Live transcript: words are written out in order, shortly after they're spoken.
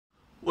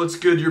What's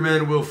good, your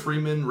man Will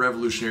Freeman,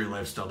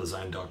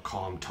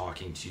 revolutionarylifestyledesign.com,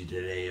 talking to you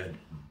today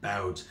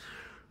about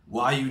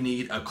why you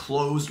need a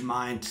closed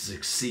mind to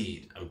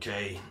succeed,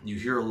 okay? You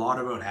hear a lot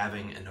about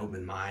having an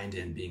open mind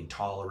and being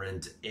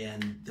tolerant,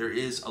 and there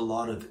is a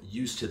lot of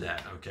use to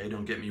that, okay?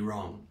 Don't get me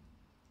wrong.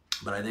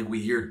 But I think we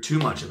hear too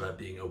much about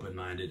being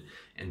open-minded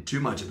and too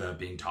much about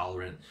being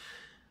tolerant.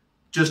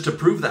 Just to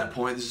prove that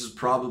point, this is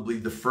probably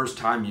the first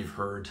time you've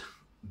heard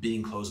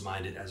being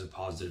closed-minded as a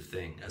positive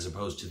thing, as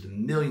opposed to the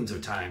millions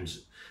of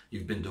times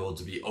you've been told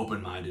to be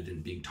open-minded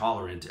and being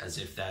tolerant, as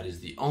if that is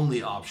the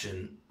only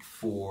option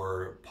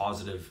for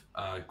positive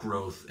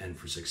growth and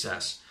for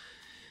success.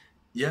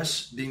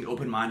 Yes, being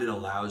open-minded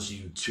allows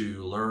you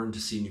to learn, to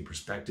see new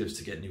perspectives,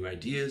 to get new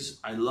ideas.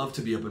 I love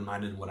to be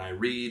open-minded when I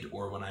read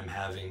or when I'm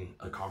having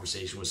a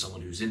conversation with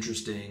someone who's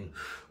interesting,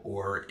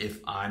 or if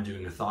I'm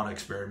doing a thought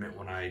experiment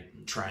when I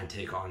try and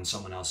take on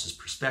someone else's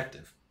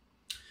perspective.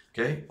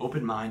 Okay,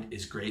 open mind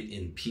is great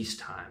in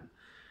peacetime.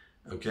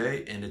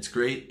 Okay, and it's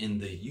great in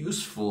the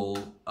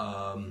useful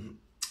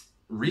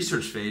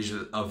research phase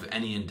of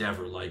any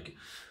endeavor. Like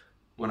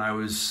when I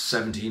was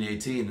 17,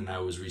 18 and I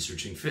was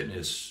researching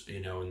fitness,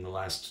 in the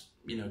last,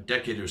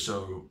 decade or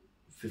so,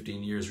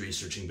 15 years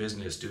researching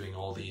business, doing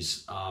all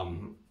these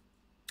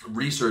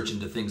research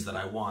into things that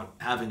I want,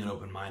 having an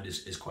open mind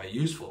is quite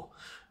useful.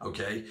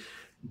 Okay,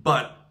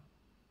 but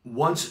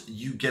once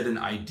you get an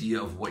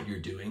idea of what you're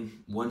doing,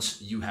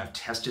 once you have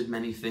tested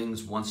many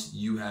things, once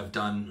you have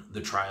done the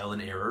trial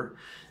and error,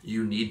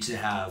 you need to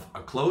have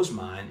a closed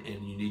mind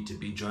and you need to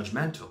be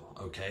judgmental,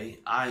 okay?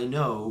 I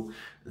know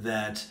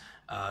that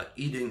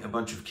eating a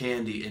bunch of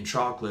candy and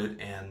chocolate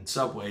and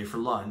Subway for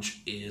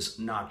lunch is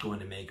not going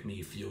to make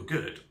me feel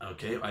good,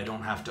 okay? I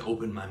don't have to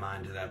open my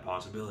mind to that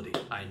possibility.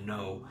 I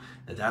know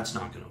that that's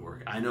not going to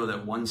work. I know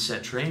that one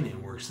set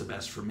training works the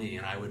best for me,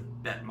 and I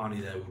would bet money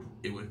that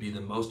it would be the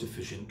most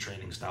efficient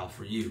training style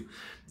for you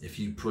if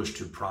you push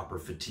to proper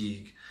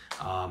fatigue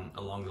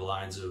along the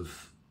lines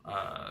of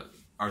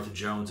Arthur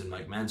Jones and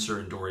Mike Mentzer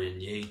and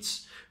Dorian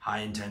Yates.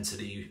 High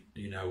intensity,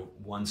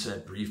 one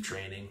set brief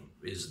training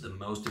is the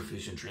most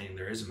efficient training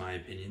there is, in my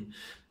opinion,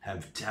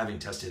 having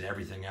tested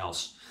everything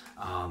else.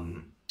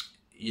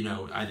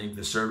 I think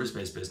the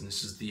service-based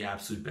business is the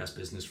absolute best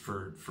business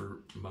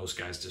for most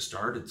guys to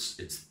start.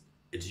 It's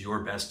your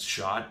best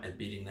shot at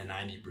beating the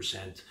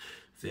 90%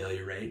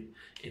 failure rate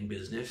in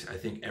business. I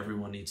think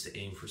everyone needs to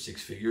aim for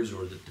six figures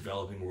or the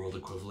developing world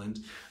equivalent.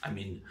 I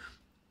mean,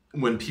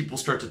 when people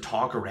start to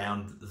talk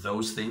around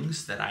those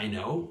things that I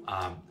know,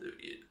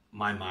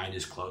 my mind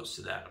is closed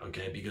to that,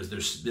 okay? Because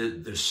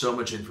there's so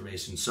much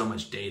information, so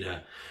much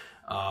data.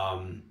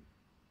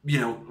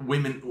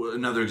 Women,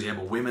 another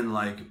example, women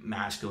like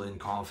masculine,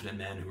 confident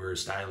men who are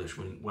stylish.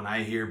 When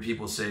I hear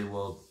people say,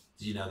 well,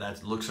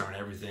 that looks aren't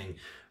everything,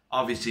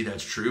 obviously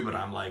that's true, but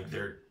I'm like,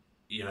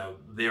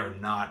 they are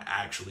not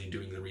actually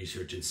doing the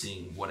research and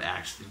seeing what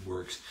actually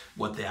works,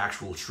 what the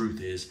actual truth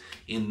is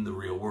in the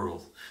real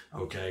world,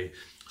 okay?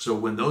 So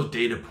when those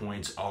data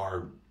points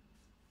are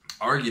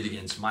argued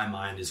against, my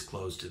mind is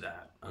closed to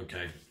that,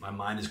 okay? My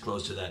mind is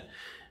closed to that.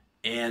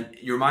 And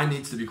your mind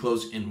needs to be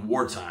closed in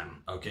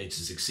wartime, okay, to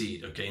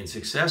succeed, okay? And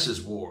success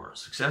is war.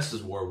 Success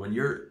is war. When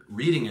you're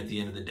reading at the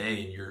end of the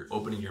day and you're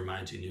opening your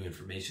mind to new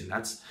information,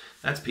 that's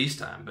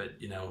peacetime. But,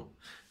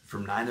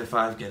 from 9 to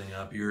 5 getting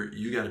up,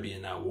 you got to be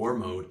in that war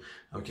mode,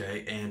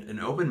 okay? And an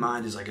open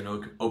mind is like an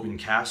open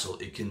castle.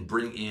 It can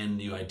bring in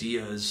new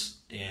ideas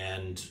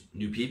and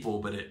new people,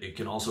 but it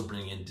can also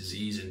bring in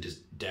disease and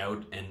just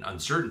doubt and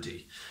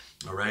uncertainty,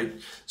 all right?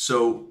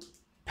 So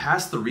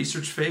past the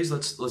research phase,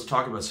 let's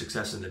talk about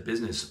success in the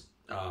business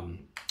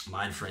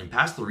mind frame.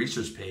 Past the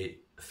research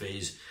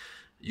phase,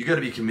 you got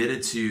to be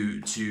committed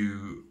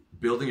to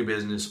building a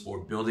business or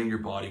building your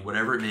body,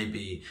 whatever it may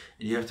be,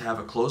 and you have to have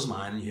a closed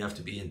mind and you have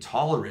to be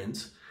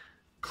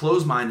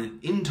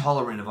closed-minded,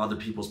 intolerant of other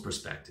people's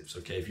perspectives,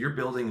 okay? If you're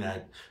building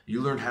that, you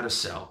learned how to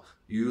sell,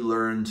 you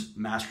learned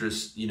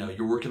masters,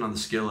 you're working on the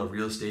skill of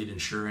real estate,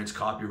 insurance,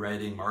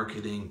 copywriting,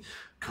 marketing,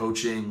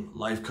 coaching,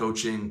 life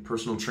coaching,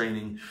 personal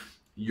training,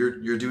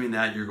 you're doing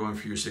that, you're going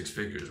for your six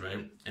figures,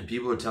 right? And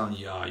people are telling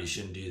you, you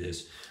shouldn't do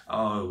this.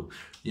 Oh,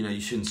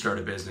 you shouldn't start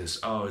a business.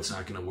 Oh, it's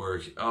not going to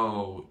work.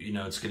 Oh,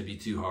 it's going to be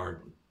too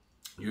hard.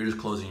 You're just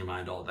closing your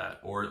mind to all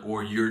that.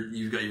 Or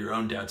you've got your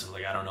own doubts of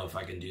like, I don't know if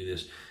I can do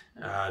this.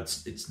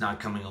 It's not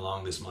coming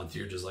along this month.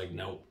 You're just like,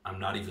 nope, I'm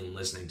not even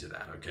listening to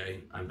that,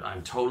 okay?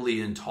 I'm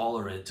totally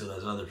intolerant to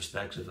those other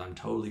perspectives. I'm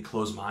totally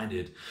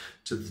closed-minded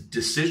to the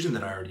decision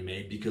that I already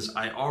made because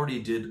I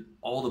already did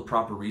all the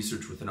proper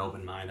research with an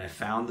open mind. I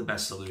found the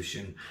best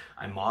solution.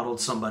 I modeled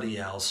somebody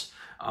else.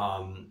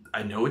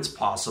 I know it's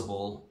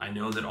possible. I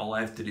know that all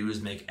I have to do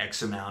is make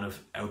X amount of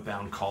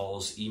outbound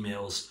calls,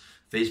 emails,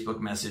 Facebook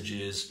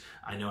messages.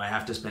 I know I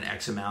have to spend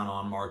X amount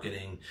on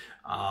marketing.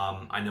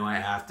 I know I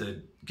have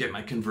to get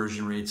my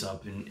conversion rates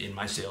up in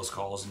my sales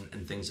calls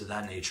and things of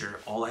that nature.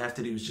 All I have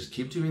to do is just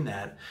keep doing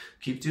that,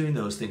 keep doing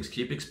those things,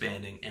 keep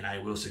expanding, and I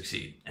will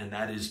succeed. And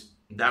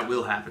that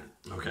will happen,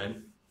 okay?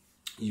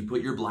 You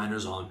put your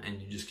blinders on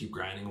and you just keep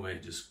grinding away,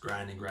 just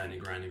grinding.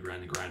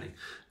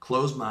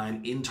 Closed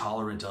mind,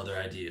 intolerant to other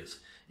ideas.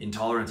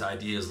 Intolerant to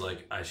ideas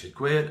like, I should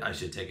quit, I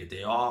should take a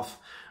day off,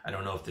 I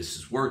don't know if this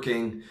is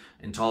working.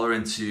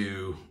 Intolerant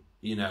to,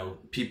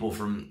 people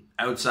from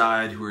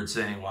outside who are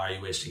saying, why are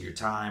you wasting your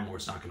time, or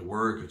it's not going to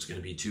work, or it's going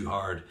to be too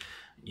hard.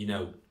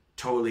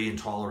 Totally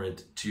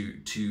intolerant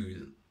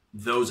to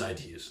those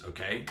ideas,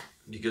 okay?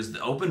 Because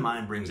the open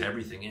mind brings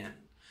everything in.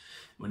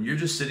 When you're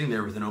just sitting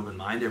there with an open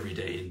mind every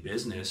day in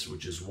business,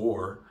 which is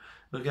war,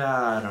 look,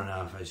 I don't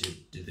know if I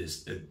should do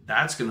this.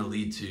 That's going to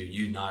lead to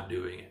you not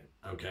doing it,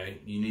 okay?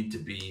 You need to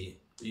be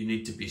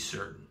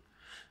certain,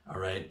 all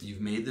right?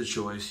 You've made the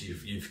choice.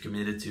 You've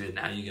committed to it.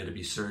 Now you got to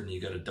be certain. You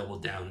got to double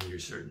down on your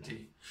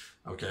certainty,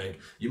 okay?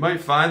 You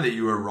might find that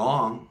you are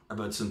wrong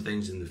about some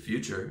things in the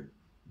future,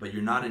 but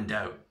you're not in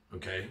doubt,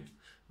 okay?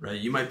 Right?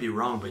 You might be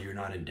wrong, but you're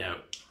not in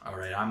doubt, all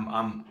right?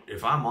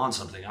 If I'm on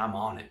something, I'm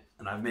on it.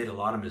 And I've made a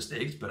lot of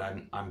mistakes, but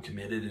I'm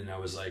committed, and I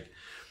was like,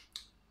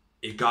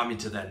 it got me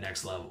to that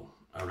next level.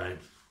 All right.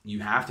 You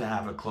have to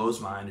have a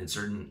closed mind in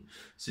certain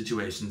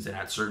situations and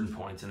at certain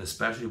points, and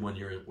especially when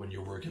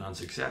you're working on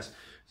success.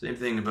 Same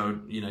thing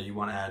about, you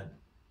want to add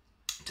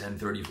 10,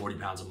 30, 40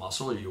 pounds of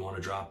muscle, or you want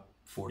to drop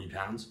 40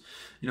 pounds.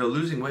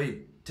 Losing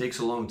weight takes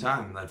a long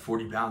time. That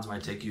 40 pounds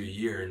might take you a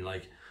year, and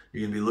like,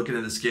 you're gonna be looking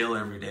at the scale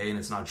every day and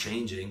it's not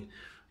changing.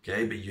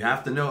 Okay, but you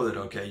have to know that,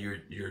 okay,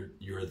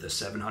 you're at the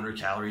 700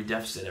 calorie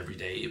deficit every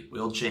day. It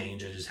will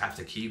change. I just have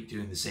to keep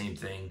doing the same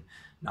thing,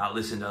 not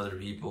listen to other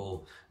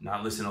people,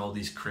 not listen to all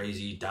these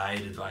crazy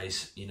diet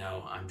advice.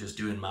 I'm just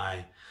doing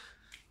my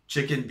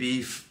chicken,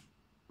 beef,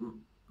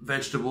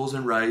 vegetables,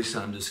 and rice.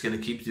 I'm just going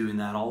to keep doing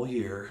that all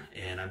year,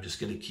 and I'm just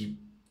going to keep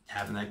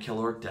having that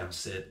caloric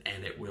deficit,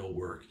 and it will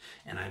work.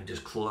 And I'm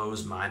just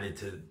closed-minded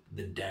to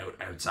the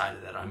doubt outside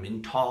of that. I'm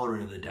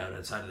intolerant of the doubt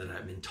outside of that.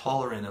 I'm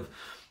intolerant of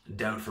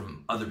doubt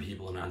from other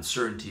people and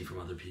uncertainty from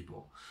other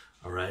people,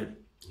 all right?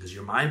 Because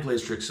your mind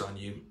plays tricks on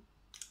you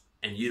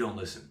and you don't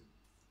listen.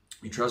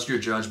 You trust your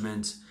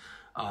judgment.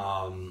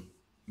 You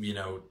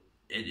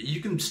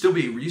can still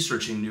be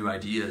researching new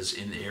ideas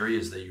in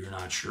areas that you're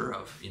not sure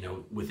of,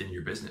 within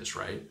your business,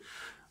 right?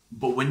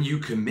 But when you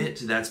commit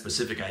to that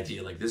specific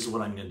idea, like, this is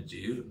what I'm going to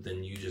do,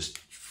 then you just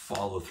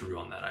follow through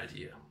on that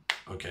idea,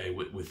 okay,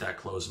 with that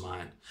closed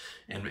mind,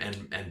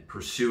 and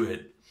pursue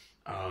it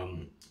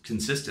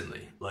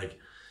consistently. Like,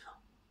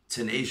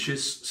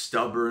 tenacious,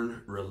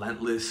 stubborn,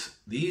 relentless.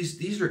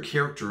 These are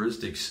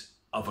characteristics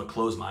of a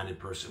closed-minded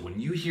person. When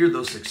you hear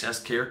those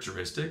success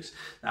characteristics,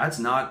 that's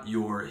not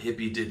your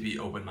hippy-dippy,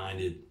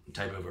 open-minded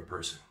type of a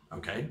person,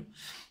 okay?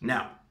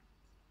 Now,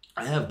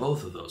 I have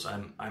both of those.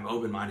 I'm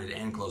open-minded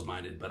and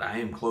closed-minded, but I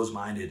am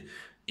closed-minded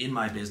in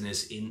my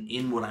business,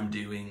 in what I'm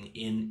doing,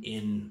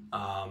 in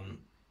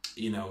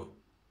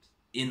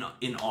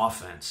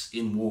offense,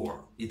 in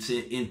war. It's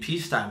in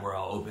peacetime where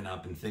I'll open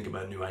up and think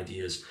about new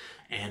ideas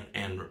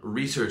and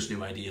research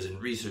new ideas and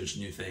research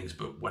new things.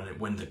 But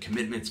when the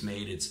commitment's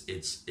made,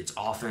 it's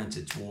offense,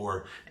 it's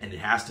war, and it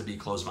has to be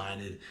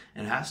closed-minded,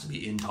 and it has to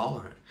be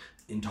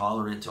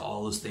intolerant to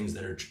all those things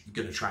that are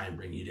going to try and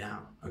bring you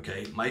down.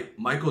 Okay,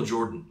 Michael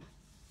Jordan,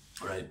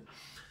 right?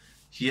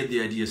 He had the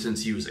idea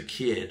since he was a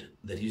kid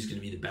that he was going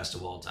to be the best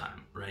of all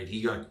time, right?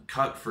 He got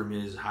cut from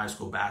his high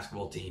school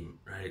basketball team,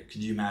 right?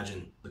 Could you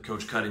imagine the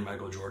coach cutting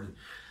Michael Jordan?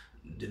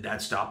 Did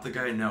that stop the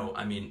guy? No.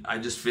 I mean, I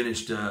just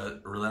finished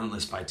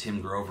Relentless by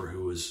Tim Grover,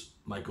 who was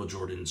Michael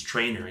Jordan's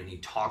trainer, and he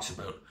talks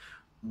about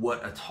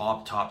what a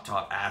top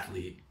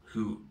athlete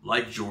who,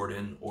 like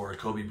Jordan or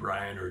Kobe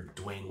Bryant or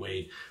Dwayne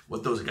Wade,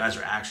 what those guys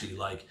are actually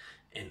like,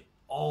 and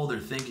all they're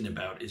thinking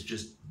about is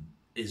just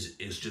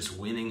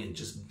winning and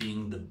just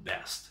being the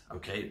best.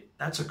 Okay,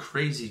 that's a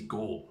crazy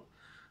goal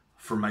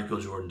for Michael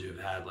Jordan to have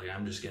had. Like,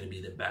 I'm just going to be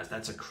the best.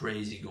 That's a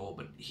crazy goal,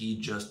 but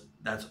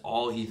that's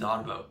all he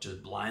thought about,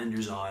 just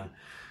blinders on.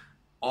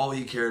 All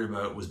he cared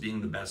about was being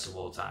the best of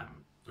all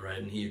time, right?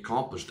 And he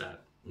accomplished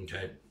that.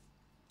 Okay,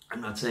 I'm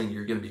not saying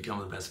you're going to become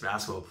the best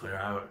basketball player.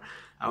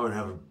 I would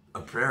have a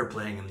prayer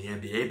playing in the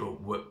NBA,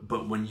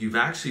 but when you've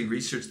actually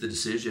researched the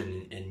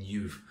decision and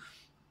you've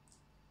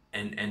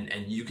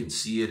and you can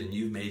see it and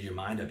you've made your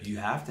mind up, you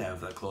have to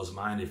have that closed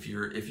mind. If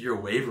you're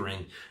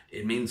wavering,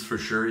 it means for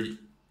sure,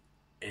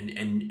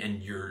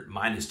 and your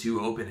mind is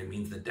too open, it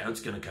means that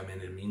doubt's going to come in.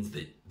 It means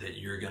that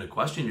you're going to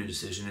question your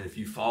decision, and if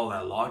you follow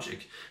that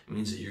logic, it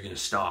means that you're going to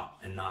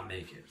stop and not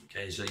make it.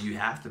 Okay, so you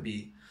have to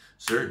be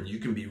certain. You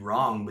can be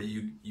wrong, but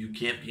you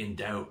can't be in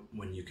doubt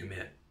when you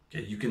commit.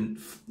 Okay, you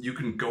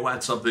can go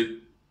at something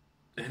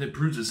and it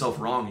proves itself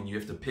wrong, and you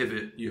have to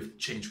pivot, you have to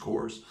change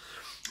course,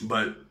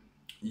 but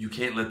you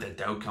can't let that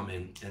doubt come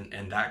in,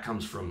 and that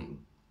comes from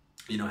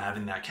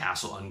having that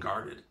castle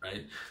unguarded,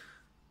 right?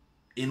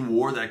 In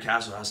war, that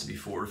castle has to be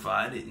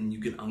fortified, and you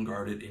can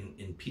unguard it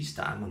in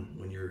peacetime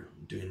when you're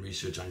doing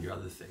research on your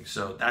other things.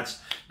 So that's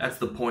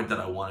the point that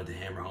I wanted to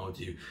hammer home with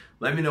you.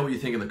 Let me know what you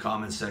think in the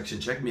comments section.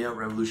 Check me out,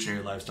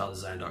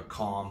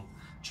 revolutionarylifestyledesign.com.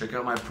 Check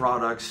out my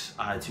products,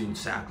 iTunes,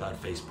 SoundCloud,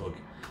 Facebook.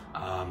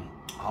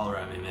 Holler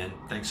at me, man.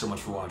 Thanks so much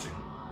for watching.